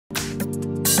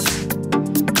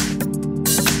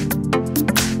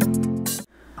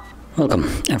Welcome,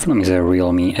 in front of me is a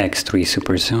REALME X3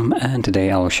 SuperZoom, and today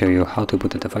I will show you how to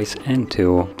put the device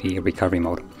into the recovery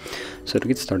mode. So to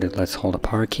get started, let's hold the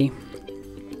power key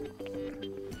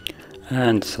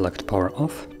and select power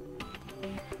off.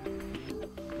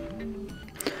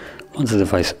 Once the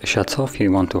device shuts off, you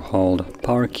want to hold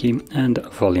power key and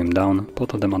volume down,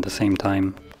 both of them at the same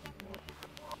time.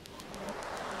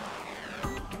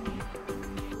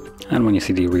 And when you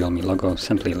see the REALME logo,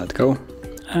 simply let go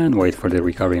and wait for the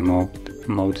recovery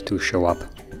mode to show up.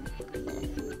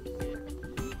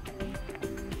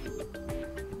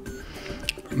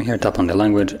 From here, tap on the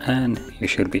language and you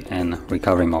should be in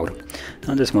recovery mode.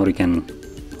 Now in this mode you can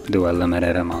do a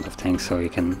limited amount of things, so you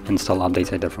can install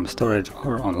updates either from storage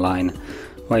or online,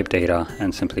 wipe data,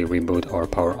 and simply reboot or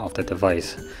power off the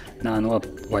device. Now in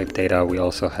wipe data we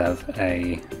also have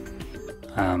a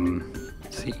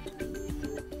let's see,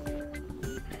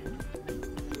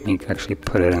 let me actually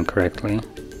put it in correctly.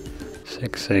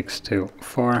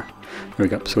 6624. There we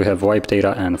go. So we have wipe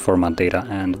data and format data,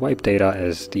 and wipe data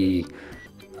is the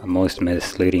most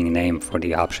misleading name for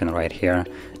the option right here.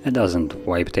 It doesn't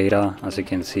wipe data. As you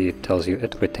can see, it tells you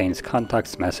it retains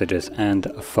contacts, messages, and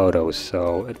photos,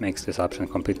 so it makes this option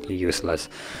completely useless.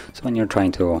 So when you're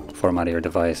trying to format your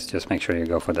device, just make sure you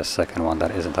go for the second one that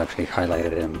isn't actually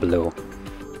highlighted in blue.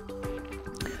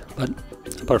 But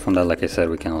apart from that, like I said,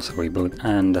 we can also reboot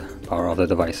and power off the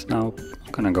device. Now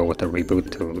I'm gonna go with the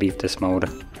reboot to leave this mode,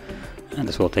 and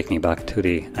this will take me back to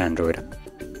the Android.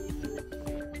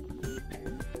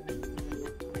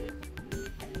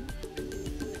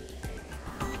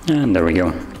 And there we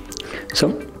go. So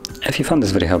if you found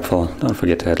this video helpful, don't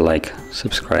forget to hit like,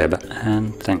 subscribe,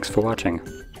 and thanks for watching.